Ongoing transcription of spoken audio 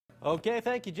Okay,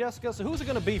 thank you, Jessica. So who's it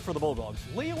going to be for the Bulldogs?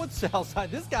 Leo at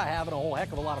Southside. This guy having a whole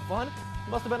heck of a lot of fun.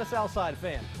 Must have been a Southside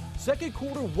fan. Second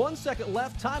quarter, 1 second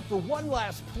left. Time for one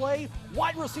last play.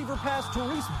 Wide receiver pass,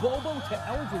 Therese Bobo to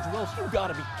Eldridge Wells. You got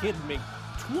to be kidding me.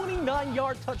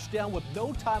 29-yard touchdown with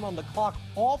no time on the clock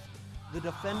off the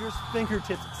defender's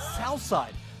fingertips.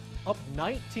 Southside up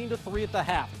 19-3 at the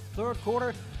half. Third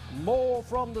quarter, more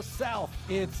from the South.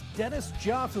 It's Dennis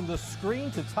Johnson, the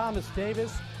screen to Thomas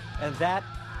Davis, and that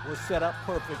was set up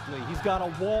perfectly. He's got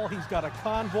a wall, he's got a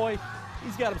convoy,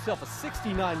 he's got himself a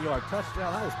 69-yard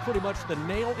touchdown. That was pretty much the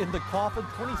nail in the coffin,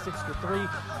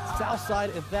 26-3, Southside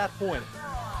at that point.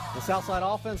 The Southside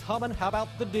offense humming. How about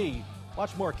the D?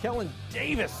 Watch more. Kellen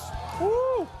Davis,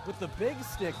 woo, with the big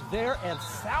stick there, and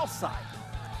Southside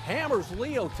hammers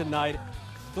Leo tonight,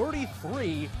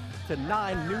 33-9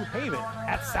 New Haven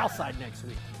at Southside next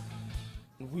week.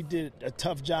 We did a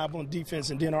tough job on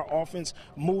defense, and then our offense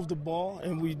moved the ball,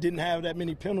 and we didn't have that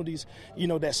many penalties,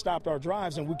 that stopped our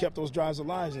drives, and we kept those drives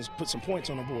alive and put some points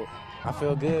on the board. I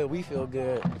feel good. We feel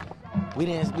good. We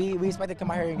expected to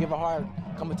come out here and give a hard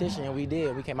competition, and we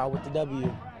did. We came out with the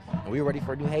W, and we were ready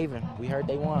for New Haven. We heard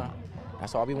they won.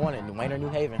 That's all we wanted, Wayne or New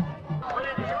Haven.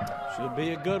 Should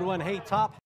be a good one. Hey, Top.